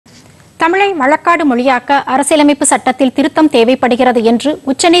தமிழை வழக்காடு மொழியாக்க அரசியலமைப்பு சட்டத்தில் திருத்தம் தேவைப்படுகிறது என்று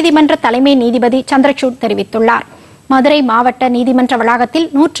உச்சநீதிமன்ற தலைமை நீதிபதி சந்திரசூட் தெரிவித்துள்ளார். மதுரை மாவட்ட நீதிமன்ற வளாகத்தில்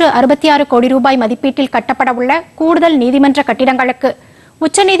 166 கோடி ரூபாய் மதிப்பீட்டில் கட்டப்படவுள்ள கூடுதல் நீதிமன்ற கட்டிடங்களுக்கு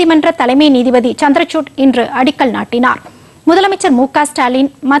உச்சநீதிமன்ற தலைமை நீதிபதி சந்திரசூட் இன்று அடிக்கல் நாட்டினார். முதலமைச்சர் மு.க.ஸ்டாலின்,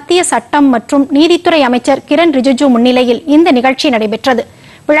 மத்திய சட்டம் மற்றும் நீதித்துறை அமைச்சர் கிரண் ரிஜிஜு முன்னிலையில் இந்த நிகழ்ச்சி நடைபெற்றது.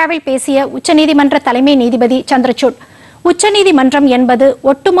 விழாவில் பேசிய உச்சநீதிமன்ற தலைமை நீதிபதி சந்திரசூட், உச்சநீதிமன்றம் என்பது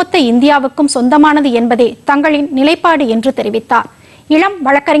ஒட்டுமொத்த இந்தியாவுக்கும் சொந்தமானது என்பதே தங்களின் நிலைப்பாடு என்று தெரிவித்தார். இளம்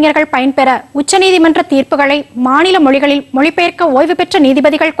வழக்கறிஞர்கள் பயன்பெற உச்சநீதிமன்ற தீர்ப்புகளை மாநில மொழிகளில் மொழிபெயர்க்க ஓய்வு பெற்ற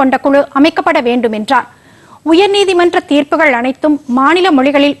நீதிபதிகள் கொண்ட குழு அமைக்கப்பட வேண்டும் என்றார். உயர்நீதிமன்ற தீர்ப்புகள் அனைத்தும் மாநில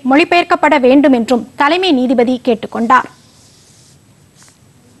மொழிகளில் மொழிபெயர்க்கப்பட வேண்டும் என்றும் தலைமை நீதிபதி கேட்டுக்கொண்டார்.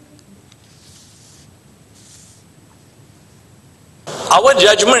 Our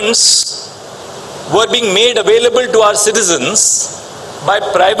judgments were being made available to our citizens by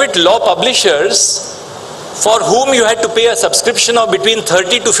private law publishers for whom you had to pay a subscription of between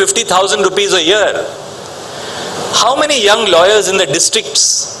 30 to 50,000 rupees a year. How many young lawyers in the districts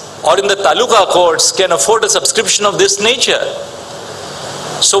or in the taluka courts can afford a subscription of this nature?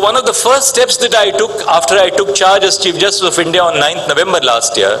 So one of the first steps that I took after I took charge as Chief Justice of India on 9th November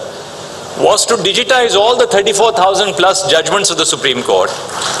last year was to digitize all the 34,000 plus judgments of the Supreme Court.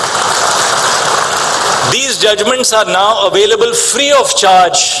 These judgments are now available free of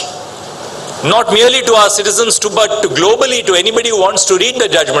charge, not merely to our citizens but to globally to anybody who wants to read the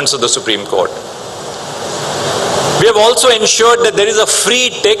judgments of the Supreme Court. We have also ensured that there is a free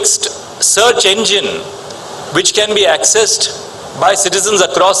text search engine which can be accessed by citizens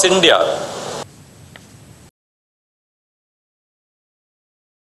across India.